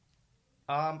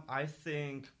 I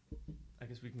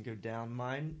guess we can go down.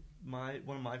 One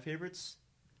of my favorites.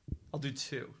 I'll do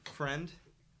two. Friend.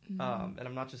 And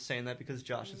I'm not just saying that because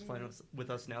Josh is playing with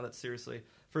us now. That's seriously.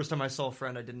 First time I saw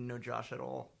Friend, I didn't know Josh at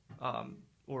all,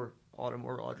 or Autumn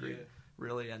or Audrey,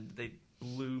 really, and they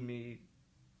blew me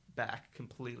back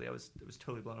completely. I was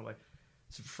totally blown away.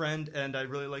 So Friend, and I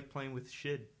really like playing with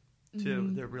Shid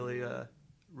too. They're really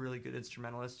really good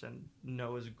instrumentalists, and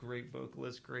Noah's a great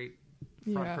vocalist, great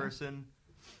front person.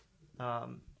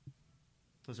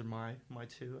 Those are my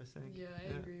two, I think. Yeah,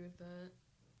 I agree with that.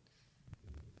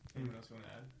 Anyone else want to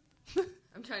add?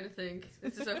 I'm trying to think.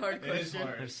 This is a hard question. It is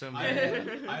hard. There's so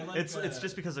many. I like it's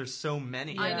just because there's so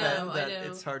many. I know.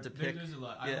 It's hard to pick. There's a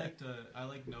lot. I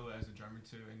like Noah as a drummer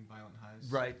too in Violent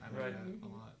Highs. Right. I like that a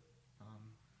lot.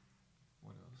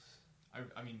 What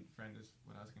else? I mean, Friend is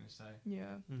what I was gonna say.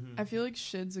 Yeah, I feel like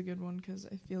Shid's a good one because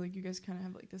I feel like you guys kind of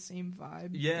have like the same vibe.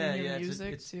 Yeah, in your yeah.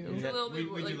 music It's too. a little bit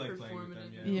more we like do like playing with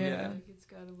them. Yeah. Like it's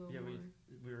got a little more.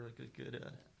 We were like a good.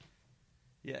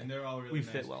 Yeah, and they're all really we nice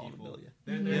fit well people. in the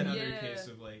bill. They're another case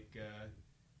of like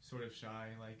sort of shy,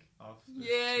 like off. The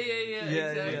Yeah,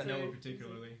 exactly. Noah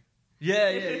particularly.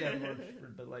 Yeah.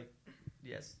 But like,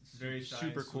 yes, very shy,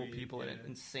 super cool sweet, people and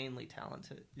insanely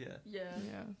talented. Yeah. Yeah,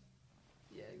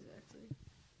 exactly.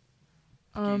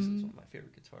 Jason's one of my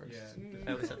favorite guitarists. Yeah,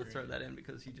 I always have to throw that in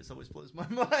because he just always blows my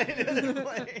mind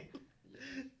playing.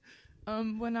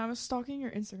 When I was stalking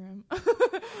your Instagram,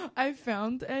 I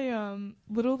found a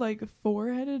little like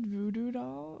 4-headed voodoo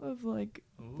doll of like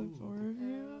the four of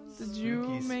you. Did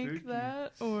you make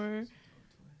that or?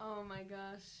 Oh my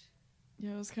gosh.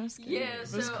 Yeah, it was kind of scary. Yeah,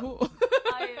 it was so cool.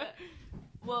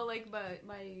 Well, like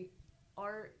my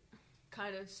art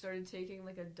kind of started taking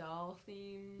like a doll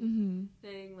theme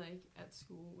thing, like at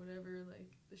school, whatever.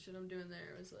 Like the shit I'm doing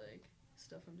there was like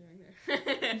stuff I'm doing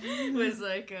there was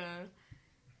like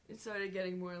it started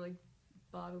getting more like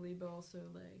bodily, but also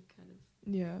like kind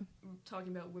of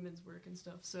talking about women's work and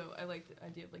stuff. So I like the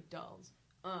idea of like dolls.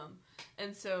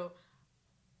 And so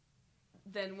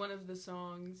then one of the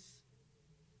songs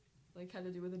like had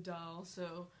to do with a doll.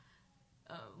 So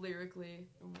lyrically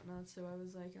and whatnot. So I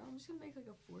was like, I'm just gonna make like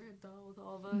a 4-head doll with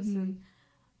all of us and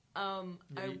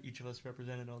each of us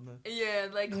represented on the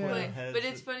but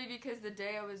it's funny because the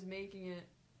day I was making it,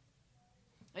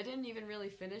 I didn't even really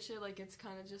finish it. Like it's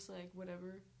kind of just like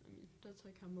whatever. I mean, that's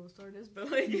like how most art is, but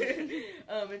like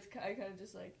I kind of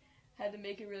just like had to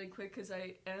make it really quick because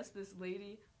I asked this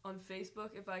lady on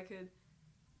Facebook if I could,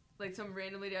 like some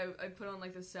random lady I put on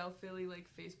like the South Philly like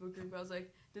Facebook group. I was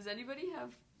like, does anybody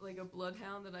have like a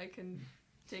bloodhound that I can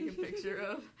take a picture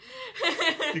of?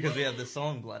 Because we have the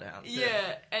song Bloodhound.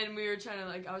 Yeah, and we were trying to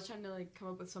like, I was trying to like come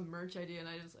up with some merch idea, and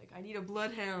I was like, I need a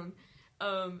bloodhound.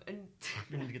 And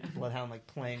you need to get the bloodhound like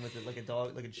playing with it like a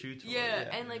dog, like a chew toy.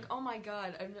 And like, oh my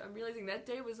god, I'm realizing that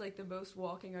day was like the most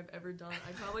walking I've ever done.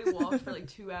 I probably walked for like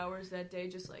 2 hours that day,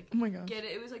 just like oh my gosh. get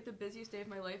it. It was like the busiest day of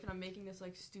my life, and I'm making this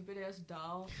like stupid ass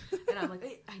doll, and I'm like,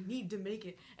 hey, I need to make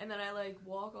it. And then I like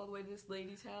walk all the way to this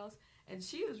lady's house, and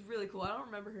she was really cool. I don't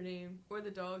remember her name or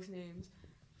the dogs' names,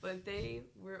 but they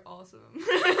were awesome.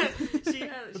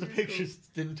 The pictures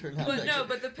didn't turn out.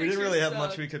 But the pictures we didn't really have sucked.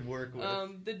 much we could work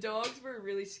with. The dogs were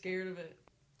really scared of it,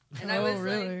 and I was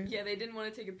like, yeah, they didn't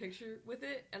want to take a picture with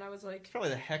it, and I was like, it's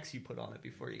probably the hex you put on it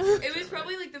before you. It was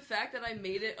probably like the fact that I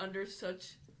made it under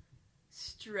such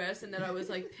stress, and that I was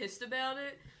like pissed about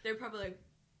it. They're probably like,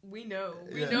 we know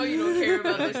you don't care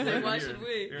about this thing. Why should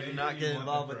we? You're not getting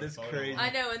involved with this crazy. I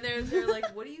know, and they're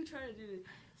like, what are you trying to do?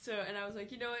 So, and I was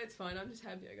like, you know what, it's fine. I'm just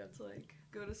happy I got to like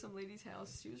go to some lady's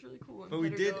house. She was really cool. But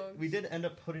we did end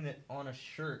up putting it on a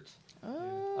shirt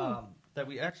that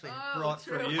we actually brought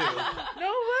for you. No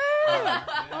way!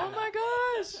 Oh my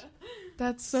gosh,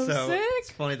 that's so sick.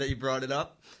 It's funny that you brought it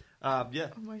up. Oh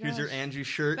my here's your Angie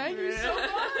shirt. Thank you so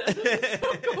much. This is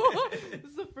so cool. This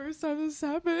is the first time this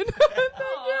happened. Thank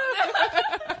you.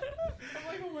 I'm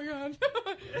like, oh my god.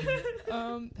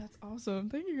 That's awesome.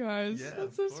 Thank you guys. Yeah,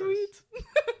 that's so sweet.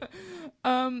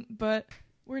 But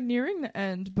we're nearing the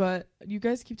end. But you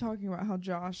guys keep talking about how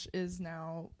Josh is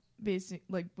now basic,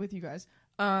 like with you guys.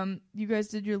 You guys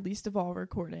did your Least of All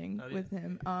recording with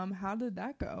him. How did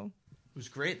that go? It was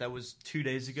great. That was 2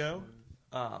 days ago.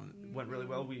 Went really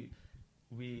well.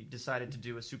 We decided to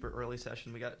do a super early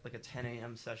session. We got like a 10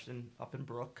 a.m. session up in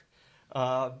Brook.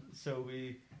 So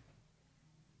we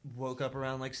woke up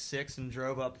around like 6 and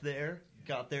drove up there.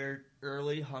 Got there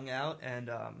early, hung out, and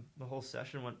the whole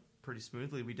session went pretty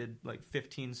smoothly. We did like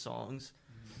 15 songs,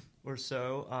 or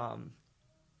so.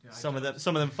 Yeah, Some of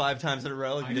them 5 times in a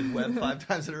row. You did web 5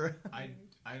 times in a row.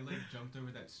 I like jumped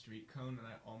over that street cone and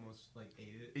I almost like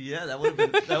ate it. Yeah, that would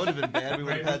have been bad. We would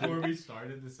Right have had before we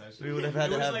started the session. We would have had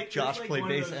to have Josh like play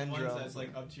one of bass those and ones drums. That's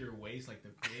like up to your waist, like the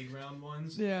big round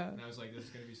ones. Yeah. And I was like, this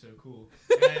is gonna be so cool.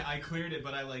 And I cleared it,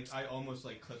 but I almost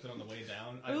like clipped it on the way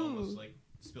down. I almost like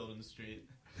spilled in the street.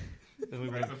 And we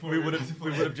Right would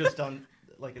have just done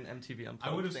like an MTV Unplugged.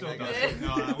 I would have thing, still done guess. it.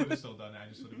 No, I would have still done it. I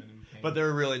just would have been in pain. But they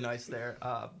were really nice there.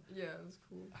 Yeah, it was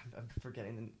cool. I'm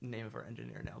forgetting the name of our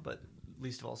engineer now, but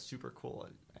least of all, super cool.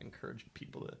 I encourage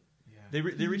people to. Yeah.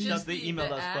 They reached Just out, they the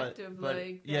emailed us, act but of,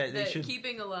 like, that, they should.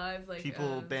 keeping alive, like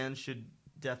Bands should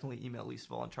definitely email Least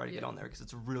of all and try to get on there because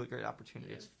it's a really great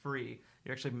opportunity. Yeah. It's free.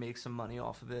 You actually make some money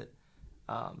off of it,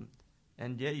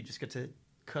 and yeah, you just get to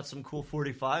cut some cool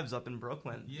 45s up in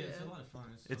Brooklyn. Yeah, it's a lot of fun.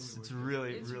 It's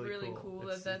totally it's really really cool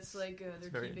that's like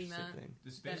they're keeping that. thing.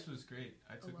 The space was great.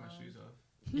 I took my shoes off.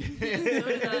 So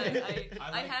did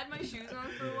I had my shoes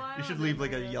on for a while. You should leave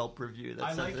like a Yelp review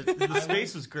that says the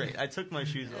space was great. I took my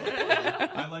shoes off.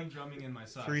 I like drumming in my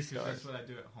socks. 3 stars. That's what I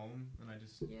do at home, and I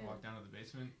just walk down to the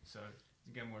basement, so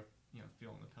you get more, feel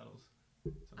on the pedals.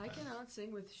 Sometimes. I cannot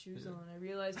sing with shoes on. I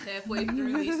realized halfway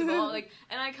through Least of all, and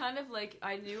I kind of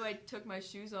I knew I took my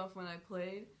shoes off when I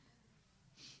played,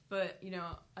 but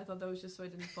I thought that was just so I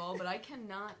didn't fall. But I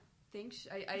cannot think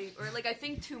I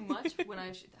think too much when I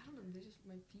don't know.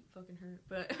 My feet fucking hurt,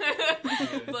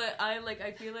 but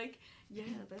I feel like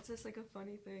that's just like a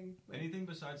funny thing. Anything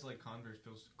besides like Converse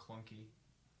feels clunky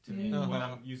to me when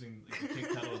I'm using like, the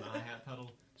kick pedal and the hi-hat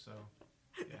pedal. So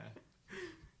yeah.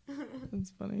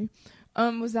 That's funny.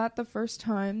 Was that the first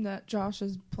time that Josh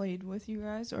has played with you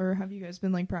guys, or have you guys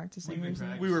been like practicing?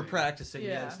 We were practicing.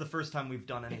 Yeah, it's the first time we've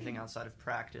done anything outside of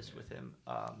practice with him.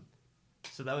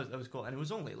 So that was cool, and it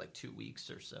was only like 2 weeks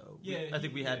or so. Yeah, I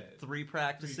think we had 3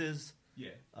 practices.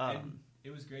 Yeah, and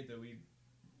it was great though.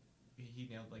 He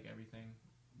nailed like everything.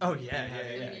 Oh yeah.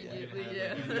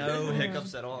 No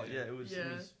hiccups at all. Yeah, it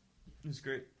was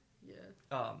great.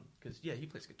 Yeah. Because he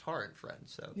plays guitar in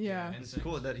Friends, so yeah, and it's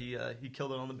cool that he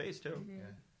killed it on the bass too. Mm-hmm.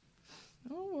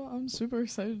 Yeah. Oh, well, I'm super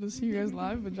excited to see you guys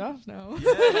live with Josh now.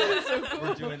 Yeah, so cool.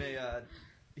 We're doing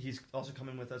he's also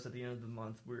coming with us at the end of the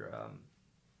month. We're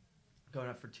going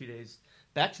up for 2 days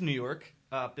back to New York,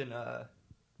 up in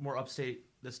more upstate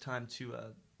this time to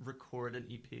record an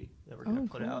EP that we're gonna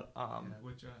put out.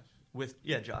 With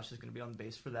Josh. Josh is gonna be on the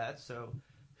bass for that, so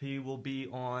he will be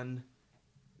on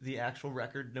the actual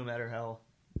record, no matter how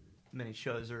many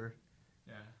shows or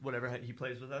whatever he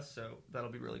plays with us. So that'll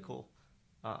be really cool.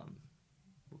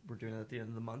 We're doing it at the end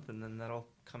of the month, and then that'll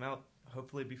come out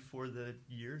hopefully before the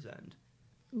year's end.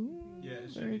 Ooh, yeah,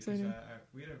 it's very exciting.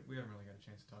 We haven't really got a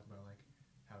chance to talk about like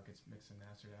how it gets mixed and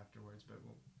mastered afterwards, but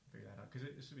we'll figure that out because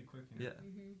it should be quick. Yeah.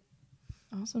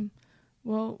 Mm-hmm. Awesome.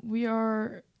 Well, we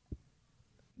are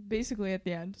basically at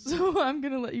the end, so I'm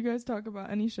gonna let you guys talk about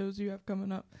any shows you have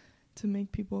coming up to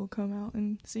make people come out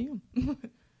and see them.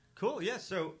 Cool. Yeah.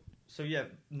 So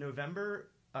November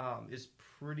is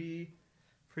pretty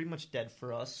much dead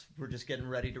for us. We're just getting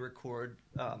ready to record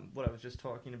what I was just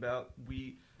talking about.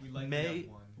 We may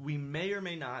or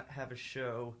may not have a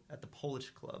show at the Polish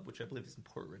Club, which I believe is in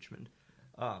Port Richmond,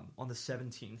 on the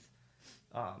 17th.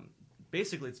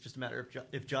 Basically, it's just a matter of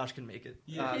if Josh can make it.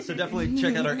 Yeah. So definitely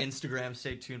check out our Instagram.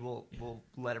 Stay tuned. We'll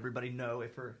let everybody know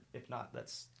if not,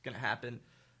 that's gonna happen.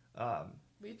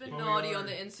 We've been naughty on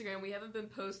the Instagram. We haven't been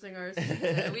posting our.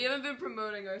 We haven't been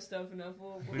promoting our stuff enough.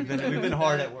 We've been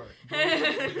hard at work. We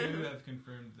do have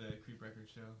confirmed the Creep Record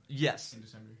show. Yes. In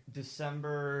December.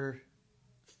 December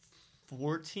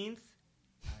 14th.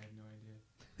 I have no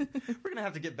idea. We're gonna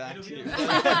have to get back to you.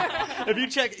 If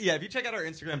you check out our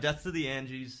Instagram, Death to the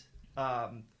Angies.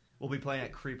 We'll be playing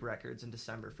at Creep Records in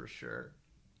December for sure.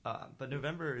 But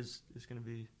November is going to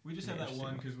be. We just have that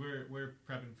one because we're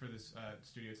prepping for this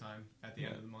studio time at the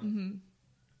end of the month. Mm-hmm.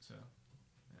 So.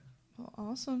 Well,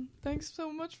 awesome. Thanks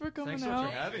so much for coming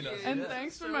out. Thanks for having us. And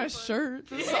thanks for my shirt.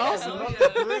 This is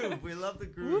awesome. We love the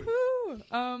groove.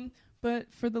 Woohoo!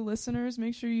 But for the listeners,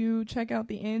 make sure you check out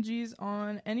the Angies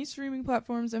on any streaming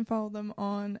platforms and follow them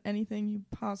on anything you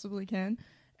possibly can.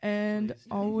 And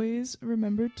always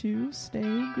remember to stay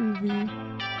groovy.